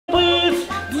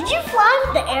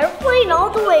the airplane all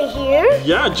the way here?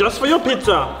 Yeah, just for your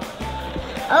pizza.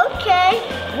 Okay,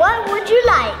 what would you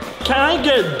like? Can I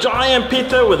get a giant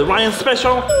pizza with Ryan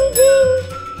special? Ding, ding.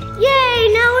 Yay,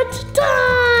 now it's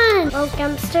done!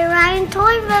 Welcome to Ryan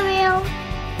Toyville.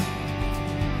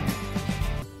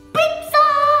 Pizza!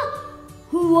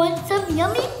 Who wants some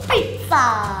yummy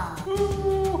pizza?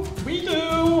 Ooh, we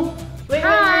do.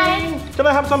 Hi. Can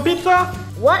I have some pizza?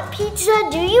 What pizza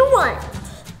do you want?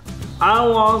 I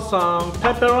want some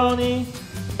pepperoni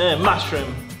and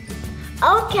mushroom.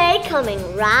 Okay, coming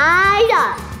right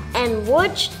up. And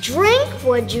which drink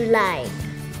would you like?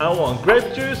 I want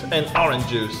grape juice and orange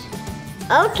juice.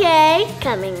 Okay,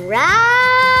 coming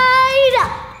right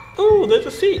up. Ooh, there's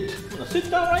a seat. I'm gonna sit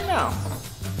down right now.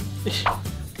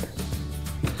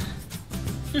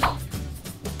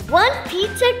 One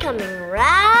pizza coming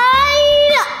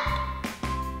right up.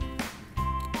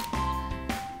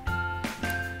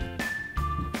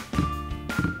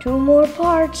 Two more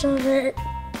parts of it.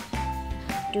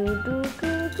 Do, do,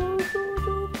 do, do,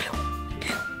 do, do.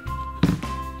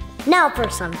 Now for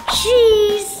some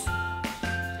cheese.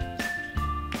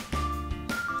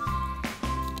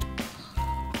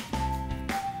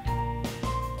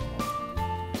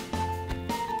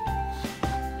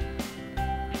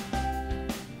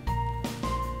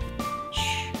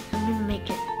 I'm gonna make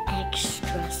it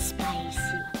extra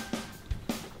spicy.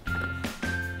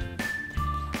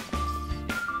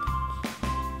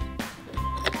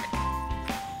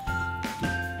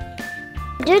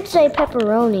 I did say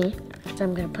pepperoni, so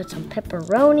I'm gonna put some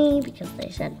pepperoni because they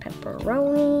said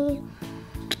pepperoni.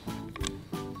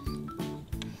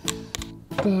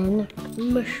 Then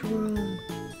mushroom.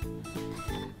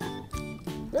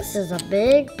 This is a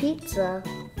big pizza.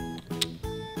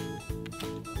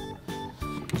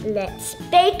 Let's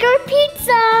bake our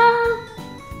pizza.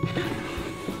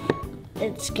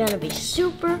 It's gonna be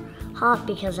super hot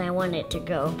because I want it to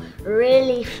go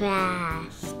really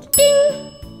fast.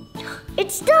 Ding!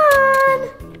 It's done!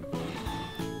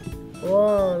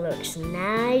 Whoa, looks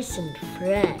nice and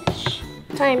fresh.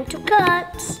 Time to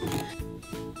cut.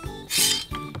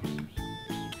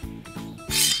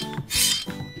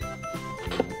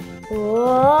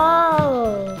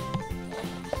 Whoa!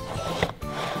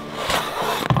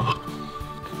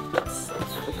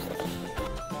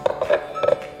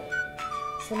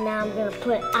 So now I'm gonna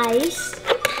put ice.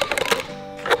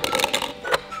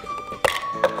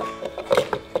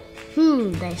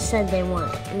 They said they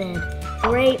wanted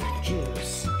grape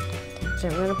juice. So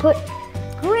I'm gonna put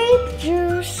grape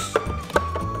juice.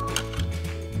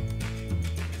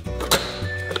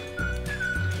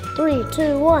 Three,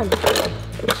 two, one.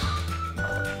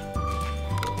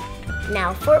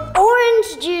 Now for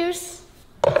orange juice.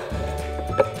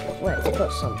 Let's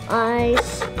put some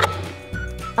ice.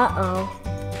 Uh-oh.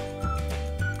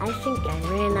 I think I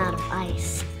ran out of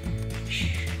ice.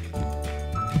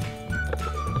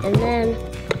 And then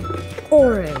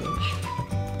orange.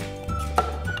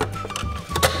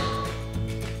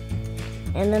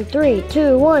 And then 3,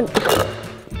 2, 1.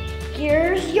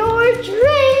 Here's your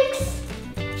drinks.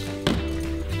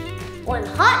 One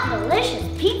hot, delicious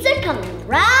pizza coming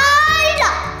right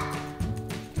up.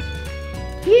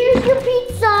 Here's your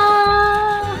pizza.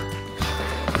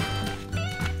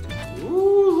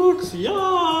 Ooh, looks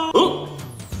yum. Oh,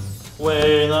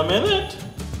 wait a minute.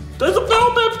 There's a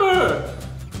bell pepper.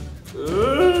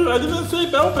 I didn't say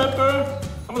bell pepper.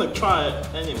 I'm gonna try it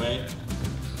anyway.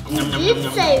 You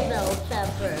did say bell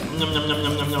pepper. Nom, nom, nom,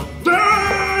 nom, nom, nom.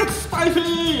 Ah, it's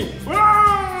spicy!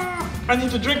 Ah, I need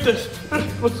to drink this.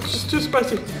 It's just too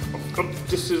spicy.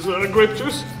 This is grape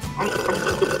juice.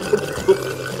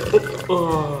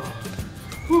 Oh.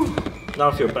 Now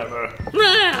I feel better.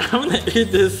 I'm gonna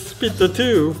eat this pizza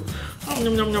too. Nom,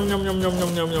 nom, nom, nom, nom, nom,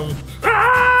 nom, nom, nom.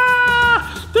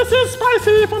 Ah, this is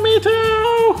spicy for me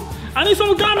too. I need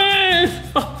some gummies!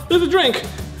 Oh, there's a drink!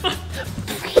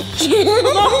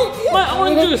 Oh, my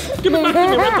orange juice! Give it back to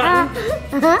me right now!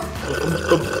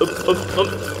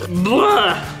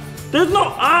 Blah! There's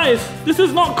no ice! This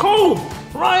is not cold!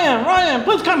 Ryan,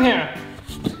 please come here!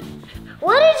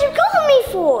 What did you call me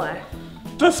for?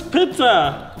 This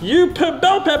pizza! You put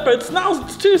bell pepper, it's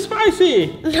too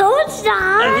spicy! No, it's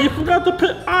not! And you forgot to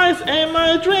put ice in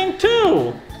my drink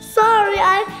too! Sorry,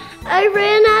 I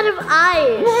ran out of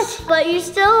ice. What? But you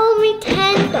still owe me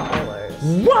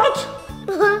 $10. What?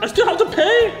 I still have to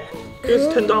pay? Here's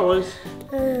 $10.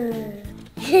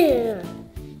 Yeah.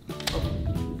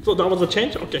 So that was a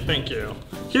change? Okay, thank you.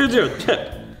 Here's your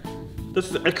tip.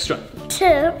 This is extra.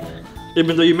 Tip?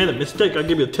 Even though you made a mistake, I'll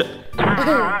give you a tip.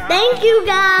 Thank you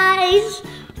guys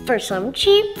for some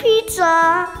cheap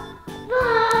pizza.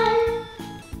 Bye.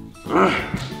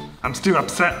 I'm still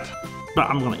upset, but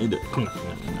I'm gonna eat it.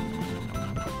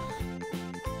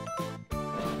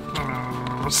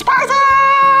 Spicy!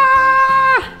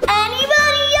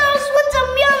 Anybody else want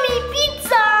some yummy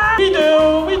pizza? We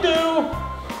do.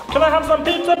 Can I have some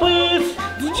pizza, please?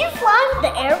 Did you fly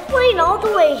the airplane all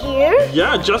the way here?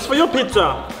 Yeah, just for your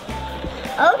pizza.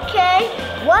 Okay,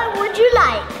 what would you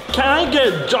like? Can I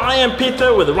get giant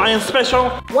pizza with Ryan special?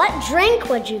 What drink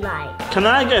would you like? Can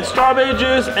I get strawberry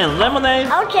juice and lemonade?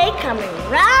 Okay, coming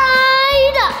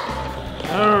right up.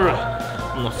 Alright,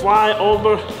 I'm gonna fly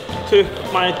over to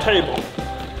my table.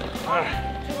 Alright.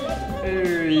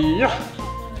 Yeah.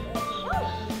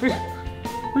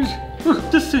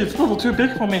 This seat's a little too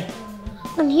big for me.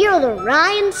 And here are the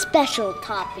Ryan special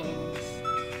toppings.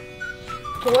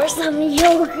 Pour some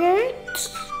yogurt.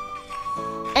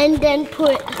 And then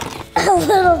put a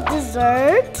little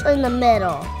dessert in the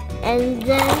middle. And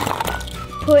then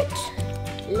put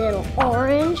a little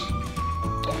orange.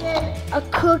 And then a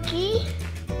cookie.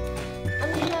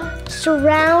 I'm gonna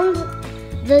surround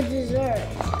the dessert.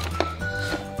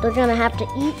 They're gonna have to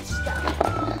eat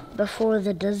stuff before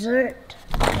the dessert.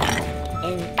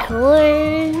 And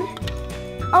corn.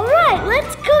 All right,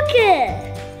 let's cook it.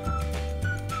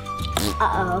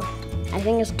 Uh-oh, I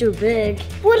think it's too big.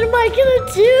 What am I gonna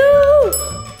do?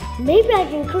 Maybe I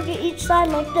can cook it each side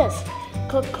like this.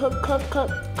 Cook, cook, cook, cook,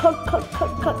 cook, cook,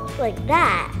 cook, cook, like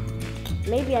that.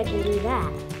 Maybe I can do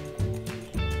that.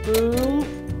 Boom,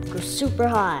 go super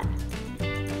hot.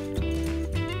 Ding,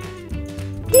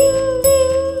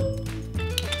 ding.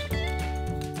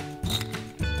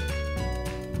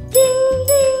 Ding,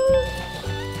 ding.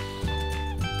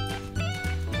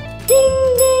 Ding,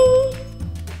 ding.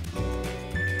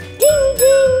 Ding,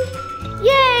 ding.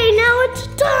 Yay, now it's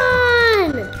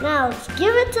done. Now let's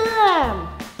give it to them.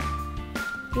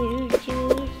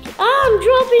 I'm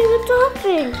dropping the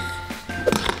toppings.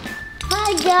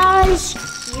 Hi guys,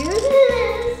 here it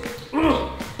is.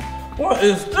 What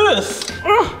is this?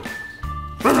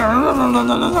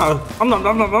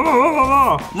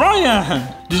 Ryan,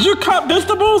 did you cut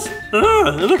vegetables?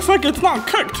 It looks like it's not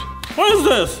cooked. What is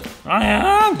this?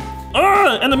 Ryan?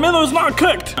 And the middle is not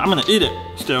cooked. I'm gonna eat it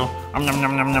still. It's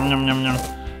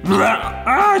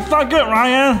not good,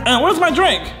 Ryan. And where's my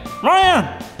drink? Ryan,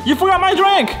 you forgot my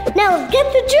drink. Now let's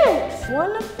get the drinks.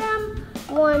 One of them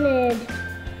wanted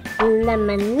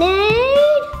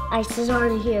lemonade. Ice is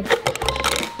already here.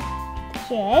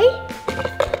 Okay,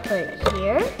 put it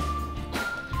here.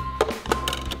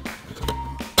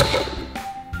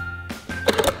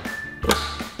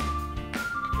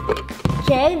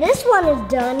 Okay, this one is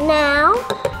done now.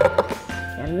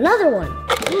 Another one.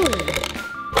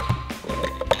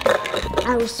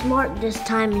 I was smart this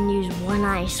time and used one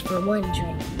ice for one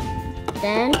drink.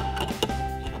 Then,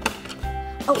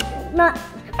 oh, not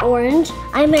orange.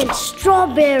 I meant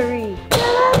strawberry.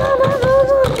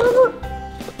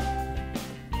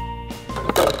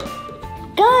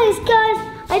 Guys,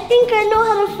 I think I know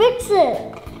how to fix it.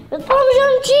 With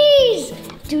Parmesan cheese.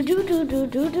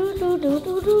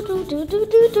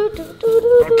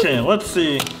 Okay, let's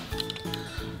see.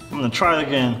 I'm gonna try it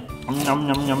again.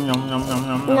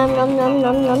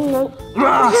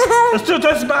 It still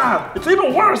tastes bad. It's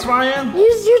even worse, Ryan.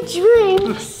 Use your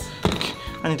drinks.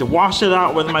 I need to wash it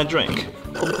out with my drink.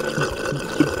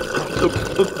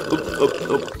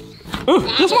 Ooh,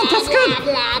 this one tastes good.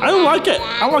 I like it.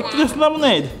 I like this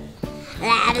lemonade.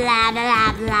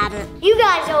 You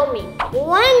guys owe me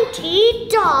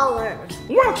 $20.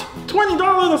 What? $20?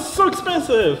 That's so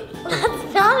expensive.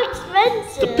 That's not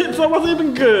expensive. The pizza wasn't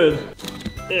even good.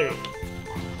 Ew.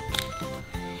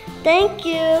 Thank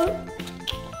you.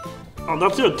 Oh,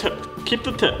 that's your tip. Keep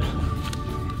the tip.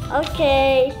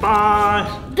 Okay. Bye.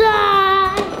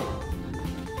 Bye.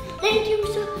 Thank you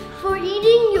for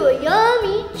eating your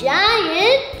yummy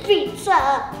giant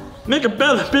pizza. Make a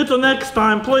better pizza next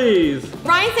time, please.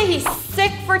 Ryan said he's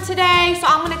sick for today, so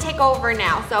I'm gonna take over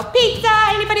now. So pizza,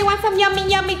 anybody want some yummy,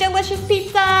 yummy, delicious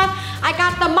pizza? I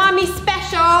got the mommy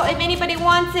special if anybody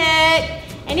wants it.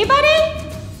 Anybody?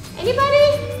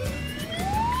 Anybody?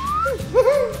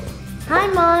 Hi,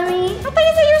 Mommy. I thought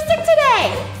you said you're sick today.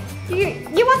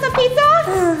 You want some pizza?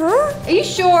 Uh-huh. Are you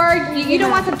sure? You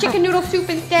don't want some chicken noodle soup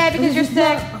instead because you're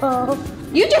sick? Oh.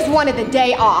 You just wanted the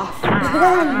day off.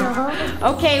 No.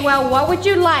 Okay, well, what would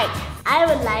you like? I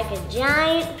would like a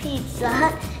giant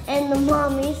pizza and the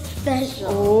Mommy special.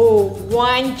 Oh,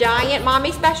 one giant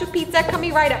mommy special pizza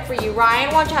coming right up for you,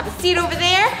 Ryan. Why don't you have a seat over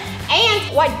there? And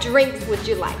what drinks would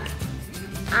you like?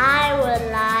 I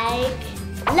would like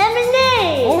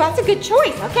lemonade. Oh, that's a good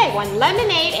choice. Okay, one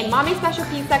lemonade and mommy special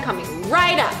pizza coming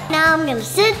right up. Now I'm gonna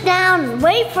sit down and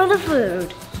wait for the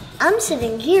food. I'm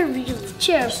sitting here because the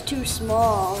chair's too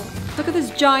small. Look at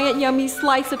this giant yummy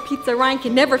slice of pizza. Ryan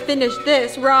can never finish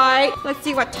this, right? Let's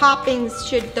see what toppings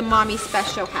should the mommy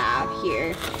special have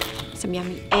here. Some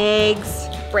yummy eggs.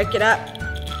 Break it up.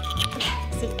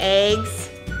 Some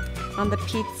eggs on the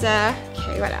pizza.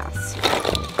 Okay, what else?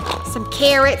 Some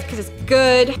carrots, because it's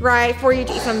good, right, for you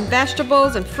to eat some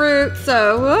vegetables and fruit.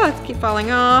 So, let's keep falling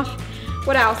off.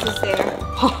 What else is there?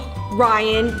 Oh,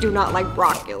 Ryan do not like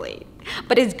broccoli,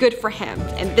 but it's good for him.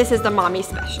 And this is the mommy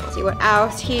special. Let's see what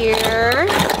else here.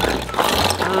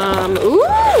 Ooh.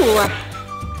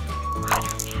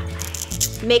 Watermelon.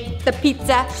 Make the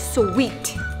pizza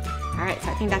sweet. All right, so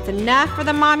I think that's enough for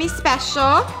the mommy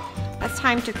special. It's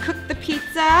time to cook the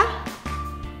pizza.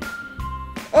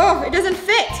 Oh, it doesn't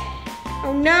fit.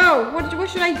 Oh no, what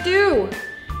should I do?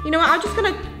 You know what, I'm just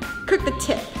gonna cook the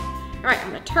tip. All right,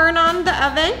 I'm gonna turn on the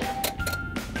oven.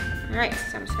 All right,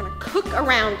 so I'm just gonna cook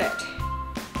around it.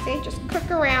 See, just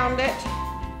cook around it.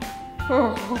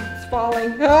 Oh, it's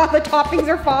falling. Oh, the toppings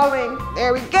are falling.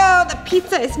 There we go, the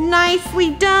pizza is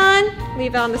nicely done.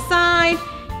 Leave it on the side.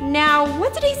 Now,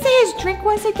 what did he say his drink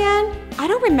was again? I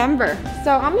don't remember.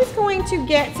 So I'm just going to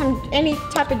get any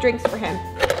type of drinks for him.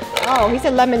 Oh, he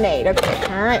said lemonade. Okay,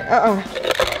 all right.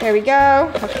 There we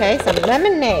go. Okay, some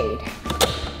lemonade.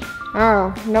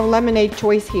 Oh, no lemonade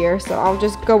choice here, so I'll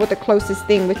just go with the closest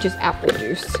thing, which is apple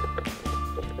juice.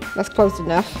 That's close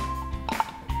enough.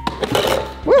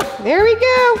 Woo, there we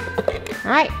go.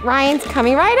 All right, Ryan's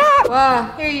coming right up.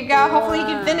 Whoa, here you go. Hopefully you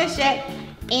can finish it.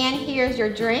 And here's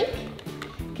your drink.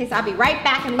 Okay, so I'll be right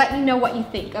back and let you know what you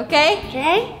think, okay?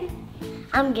 Okay.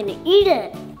 I'm gonna eat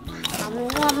it.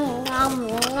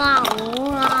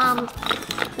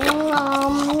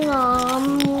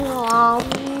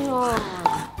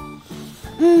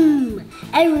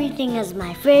 Everything is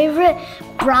my favorite.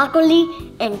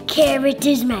 Broccoli and carrot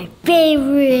is my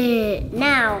favorite.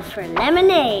 Now for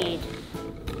lemonade.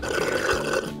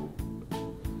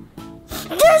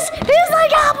 This is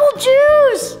like apple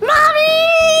juice!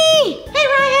 Mommy! Hey,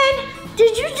 Ryan!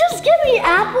 Did you just give me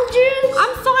apple juice?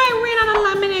 I'm sorry I ran out of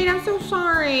lemonade. I'm so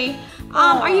sorry.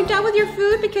 Are you done with your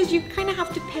food? Because you kind of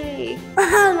have to pay.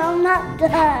 No, I'm not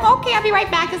done. Okay, I'll be right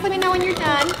back. Just let me know when you're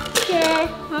done. Okay.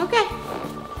 Okay.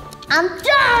 I'm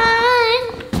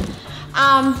done.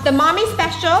 The mommy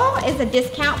special is a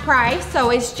discount price,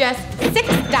 so it's just $6.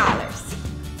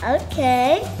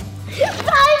 Okay.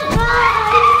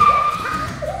 Bye-bye.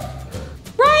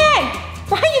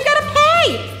 Ryan, you gotta pay.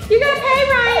 You gotta pay,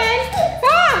 Ryan.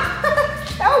 Ah.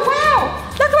 Oh, wow.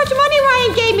 Look how much money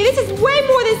Ryan gave me. This is way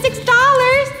more than $6.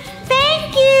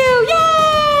 Thank you.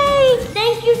 Yay.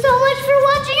 Thank you so much for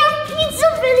watching our pizza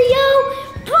video.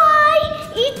 Bye.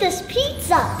 Eat this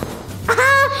pizza.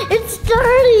 It's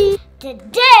dirty.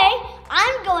 Today,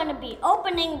 I'm going to be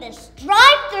opening this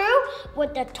drive-thru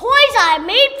with the toys I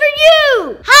made for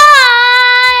you.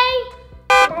 Hi.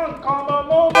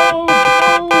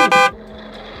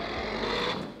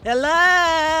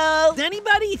 Hello? Is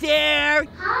anybody there?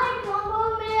 Hi,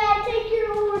 Mama. May I take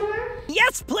your order?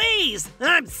 Yes, please.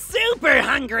 I'm super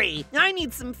hungry. I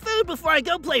need some food before I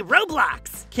go play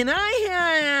Roblox. Can I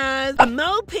have a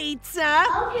Mo pizza?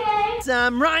 Okay.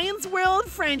 Some Ryan's World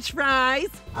French fries.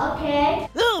 Okay.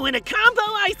 Oh, and a combo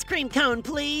ice cream cone,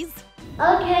 please.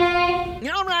 Okay.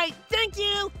 All right, thank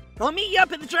you. I'll meet you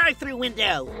up at the drive-thru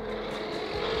window.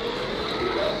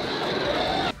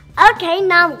 Okay,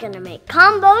 now I'm gonna make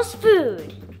Combo's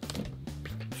food.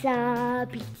 Pizza,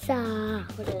 pizza.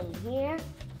 Put it in here.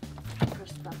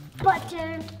 Press the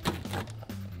button.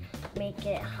 Make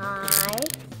it high.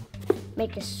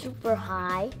 Make it super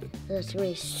high. So it's gonna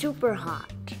be super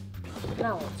hot.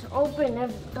 Now let's open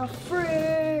the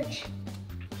fridge.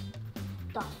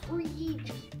 The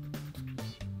fridge.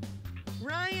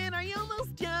 Ryan, are you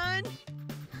almost done?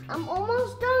 I'm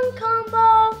almost done,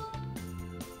 Combo.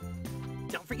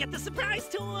 Don't forget the surprise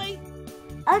toy.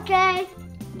 Okay.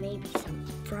 Maybe some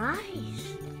fries.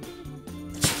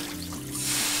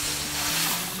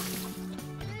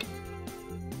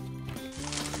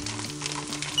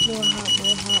 More hot,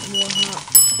 more hot, more hot.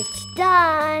 It's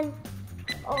done.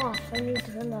 Off. I need to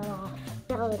turn that off.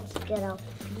 Now let's get out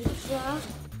the pizza.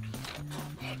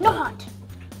 No hot.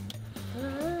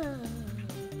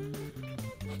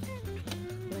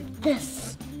 Like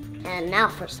this. And now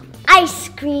for some ice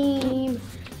cream.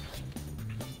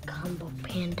 Combo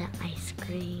Panda ice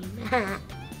cream.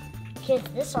 Kids,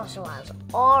 this also has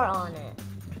R on it.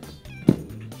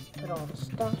 Put all the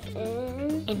stuff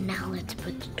in. And now let's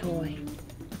put the toy.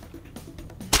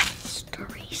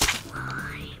 Mystery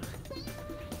slime.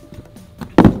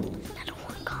 I don't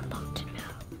want Combo to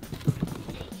know.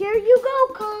 Here you go,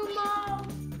 Combo.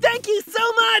 Thank you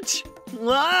so much. much!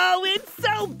 Whoa, it's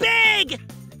so big!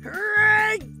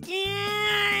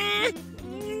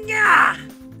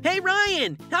 Hey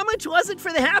Ryan, how much was it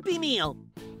for the Happy Meal?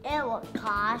 It will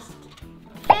cost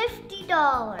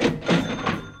 $50.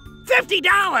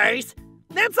 $50?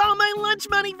 That's all my lunch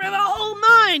money for the whole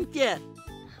month!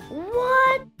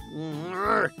 What?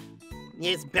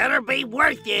 This better be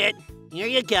worth it. Here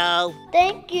you go.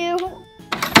 Thank you.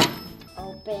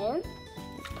 Open.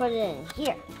 Put it in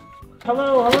here.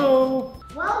 Hello, hello.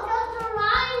 Welcome to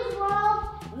Ryan's World.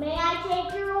 May I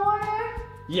take your order?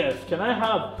 Yes, can I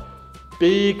have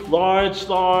big, large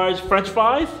French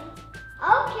fries?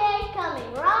 Okay,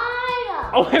 coming right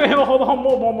up. Oh, wait, hold on,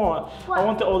 more. What? I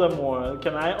want to order more.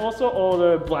 Can I also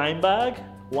order blind bag?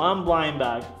 One blind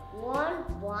bag. One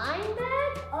blind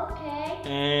bag? Okay.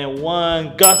 And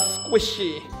one Gus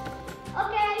Squishy.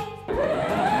 Okay.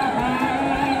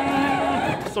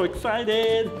 So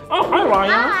excited. Oh, hi,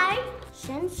 Ryan. Hi.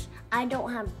 Since I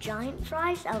don't have giant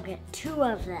fries, I'll get 2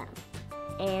 of them.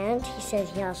 And he says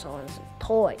he also wants some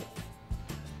toys.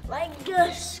 Like a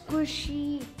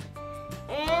squishy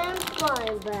and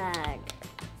blind bag.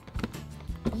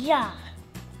 Yeah.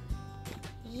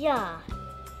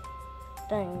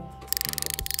 Then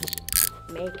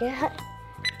make it.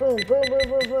 Boom, boom, boom,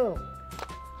 boom, boom.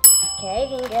 Okay,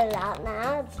 you can get it out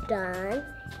now. It's done.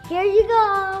 Here you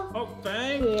go. Oh,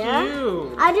 thank Yeah.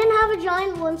 you. I didn't have a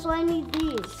giant one, so I need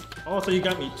these. Oh, so you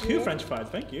got me 2 French fries.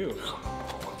 Thank you.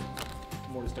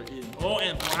 More to start eating. Oh,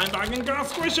 and blind bag and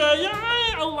Gus Squishy. Yay!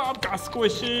 I love Gus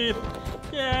Squishy.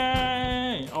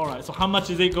 Yay! All right, so how much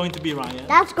is it going to be, Ryan?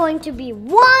 That's going to be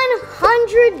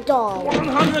 $100.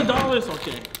 $100.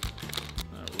 Okay.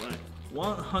 All right.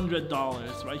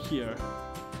 $100 right here.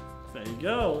 There you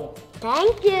go.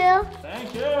 Thank you.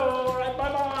 Thank you. All right,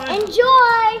 bye-bye.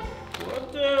 Enjoy. Will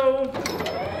do.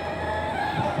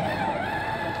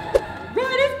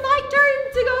 Right, it's my turn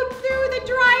to go through the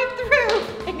drive-thru.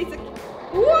 And he's like,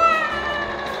 wow!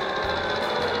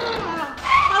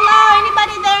 Hello,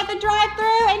 anybody there at the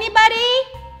drive-thru? Anybody?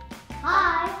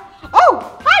 Hi. Oh,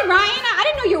 hi Ryan. I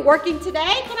didn't know you were working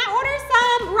today. Can I order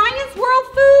some Ryan's World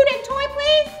food and toy,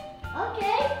 please?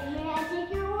 Okay. May I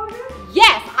take your order?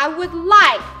 Yes, I would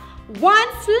like 1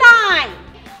 slime,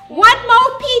 1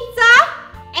 more pizza,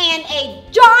 and a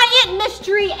giant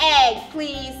mystery egg,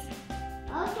 please.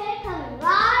 Okay, coming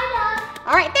right up.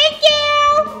 All right, thank you.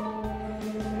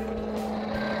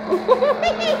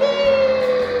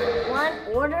 1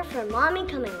 order for Mommy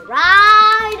coming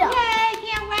right up. Yay,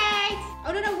 can't wait.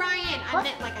 Oh, no, Ryan. I What?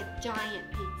 meant like a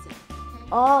giant pizza.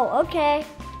 Oh, okay.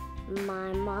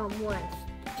 My mom wants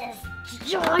this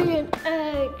giant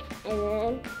egg and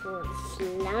then 1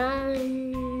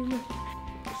 slime.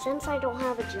 Since I don't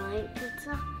have a giant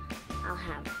pizza, I'll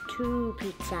have 2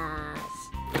 pizzas.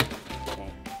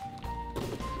 Okay.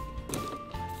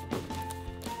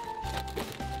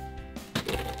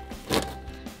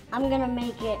 I'm gonna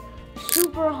make it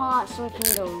super hot so it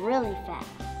can go really fast.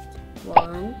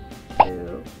 1,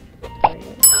 2, 3.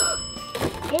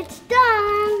 It's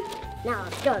done! Now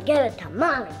let's go give it to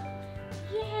Mommy.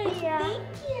 Yay, Yeah. thank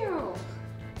you.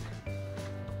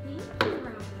 Thank you,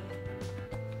 Ryan.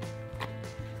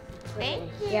 Thank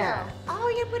you. Yeah. Oh,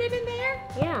 you put it in there?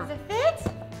 Yeah. Does it fit?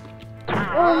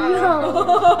 Oh no!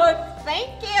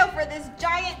 Thank you for this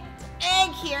giant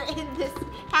egg here in this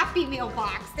Happy Meal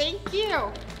box. Thank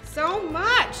you so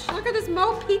much. Look at this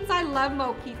Mo Pizza. I love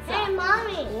Mo Pizza. Hey,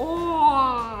 Mommy.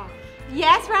 Oh.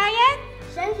 Yes, Ryan?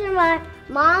 Since you're my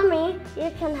Mommy,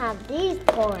 you can have these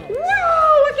toys. Whoa,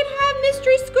 I can have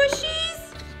mystery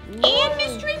squishies and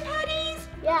mystery putties.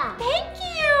 Yeah. Thank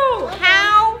you.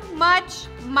 How much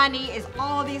money is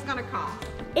all these gonna cost?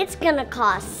 It's gonna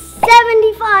cost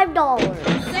 $75.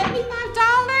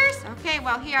 $75? Okay,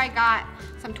 well here I got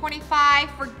some 25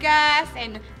 for Gus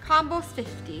and combos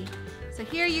 50. So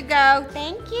here you go.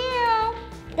 Thank you.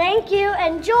 Thank you.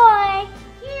 Enjoy.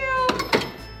 Thank you.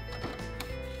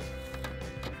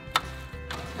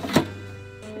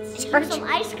 For some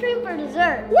ice cream for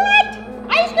dessert. What?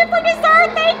 Ice cream for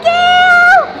dessert? Thank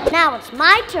you. Now it's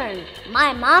my turn.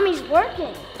 My Mommy's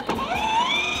working.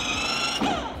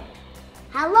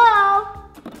 Hello.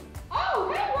 Oh,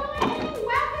 hey Ryan.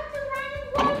 Welcome to Ryan's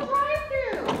World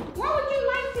Drive-Thru. What would you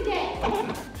like today?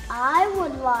 I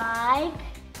would like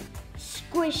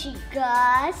Squishy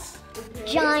Gus,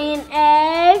 giant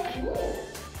egg,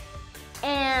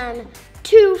 and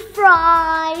 2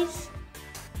 fries,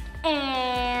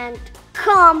 and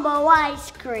combo ice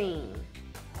cream.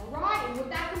 All right, and would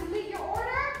that complete your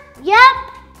order? Yep.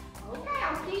 Okay,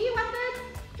 I'll see you at the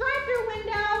drive-thru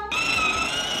window.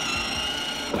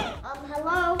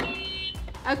 Hello.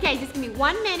 Okay, just give me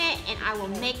 1 minute and I will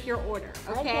make your order,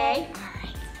 okay? All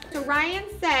right. So Ryan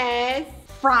says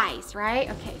fries, right?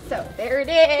 Okay, so there it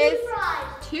is.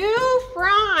 2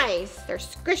 fries. They're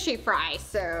squishy fries.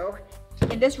 So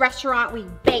in this restaurant, we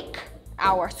bake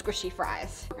our squishy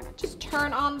fries. We're gonna just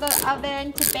turn on the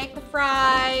oven to bake the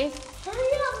fries. Hurry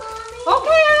up, Mommy.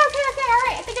 Okay, all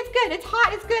right. I think it's good. It's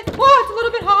hot, it's good. Oh, it's a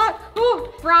little bit hot. Oh,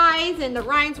 fries and the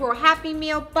Ryan's World Happy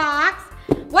Meal box.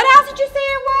 What else did you say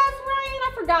it was, Ryan?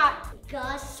 I forgot.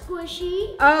 Gus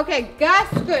Squishy. Okay, Gus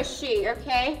Squishy.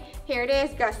 Okay, here it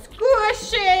is, Gus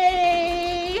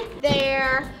Squishy.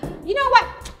 There. You know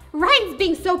what? Ryan's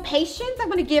being so patient. I'm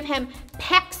gonna give him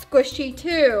Peck Squishy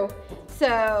too.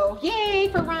 So, yay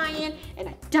for Ryan and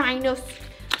a Dino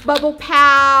Bubble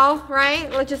Pal, right?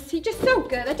 He's just so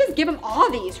good. Let's just give him all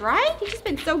these, right? He's just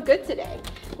been so good today.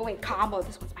 Oh wait, combo.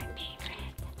 This one's my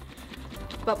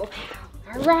favorite. Bubble Pal.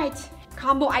 All right.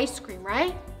 Combo ice cream,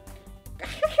 right?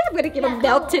 I'm gonna give him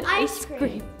melted ice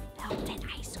cream. Melted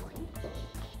ice cream.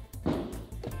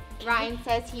 Ryan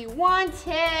says he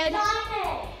wanted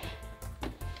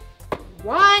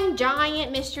 1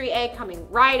 giant mystery egg coming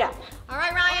right up. All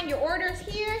right, Ryan, your order's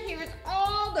here. Here's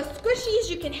all the squishies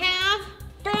you can have.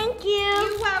 Thank you.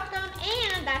 You're welcome.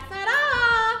 And that's not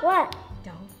all. What?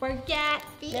 Don't forget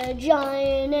The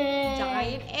giant egg.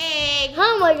 giant egg.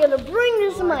 How am I gonna bring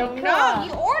this in my No, car?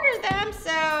 you ordered them,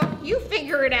 so you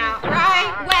figure it out,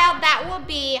 right? Well, that will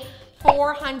be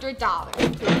 $400,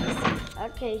 please.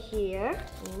 Okay, here.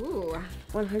 Ooh.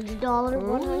 $100,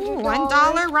 Ooh, $100.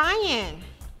 $1, Ryan.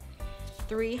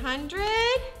 300.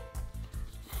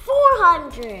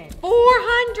 400.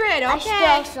 400, I okay. still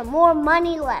have some more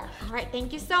money left. All right,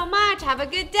 thank you so much. Have a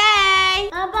good day.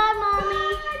 Bye-bye,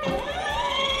 Mommy.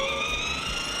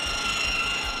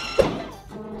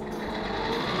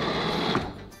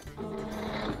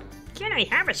 Can I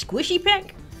have a squishy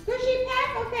peck? Squishy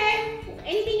pack, okay.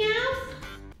 Anything else?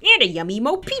 And a Yummy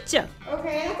Mo pizza.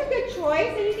 Okay, that's a good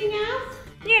choice. Anything else?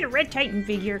 And a Red Titan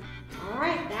figure. All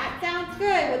right, that sounds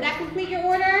good. Would that complete your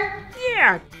order?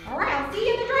 Yeah. All right, I'll see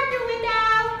you in the drive-thru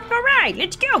window. All right,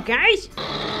 let's go, guys.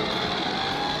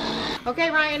 Okay,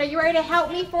 Ryan, are you ready to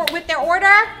help me with their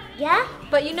order? Yeah?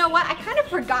 But you know what? I kind of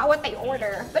forgot what they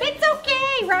order. But it's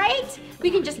okay, right?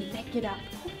 We can just make it up.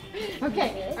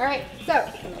 Okay, all right. So,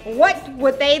 what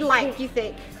would they like, you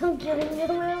think? I'm giving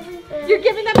them everything. You're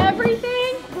giving them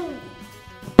everything?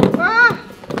 Ah,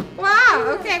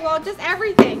 wow, okay, well, just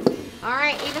everything. All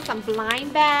right, even some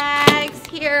blind bags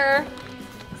here.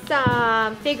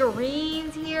 Some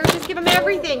figurines here. Just give them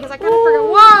everything, because I kind of forgot.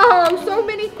 Whoa, so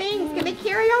many things. Can they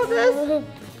carry all this?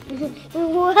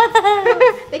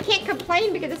 They can't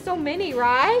complain because there's so many,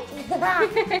 right?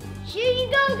 Here you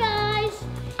go, guys.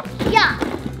 Yeah.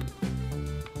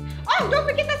 Oh, don't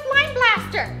forget the slime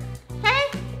blaster. Okay?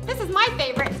 This is my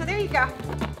favorite, so there you go.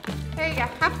 There you go.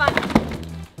 Have fun.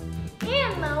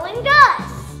 And Mo and Gus.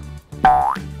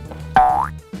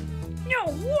 No,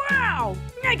 wow!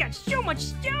 I got so much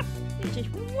stuff. This is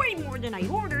way more than I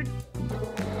ordered.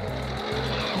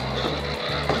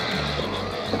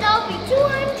 That'll be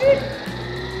 200.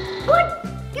 What?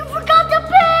 You forgot to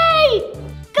pay!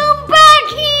 Come back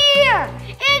here!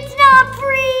 It's not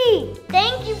free!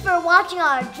 Thank you for watching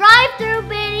our drive-thru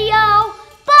video.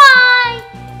 Bye!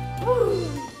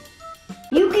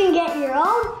 You can get your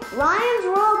own Ryan's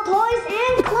World toys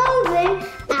and clothing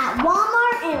at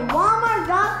Walmart and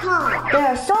Walmart.com. There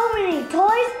are so many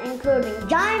toys, including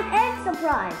giant egg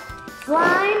surprise,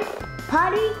 slime,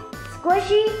 putty,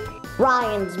 squishy,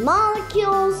 Ryan's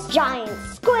molecules, giant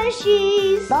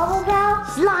squishies, bubble pal,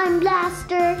 slime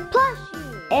blaster,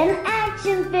 plushie, and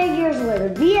action figures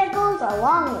with vehicles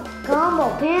along with Combo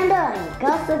Panda and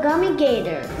Gus the Gummy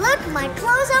Gator. Look, my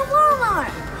clothes at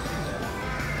Walmart.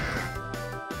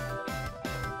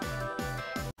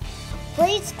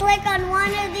 Please click on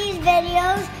one of these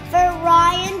videos for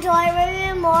Ryan, Joy,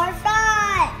 and more fun.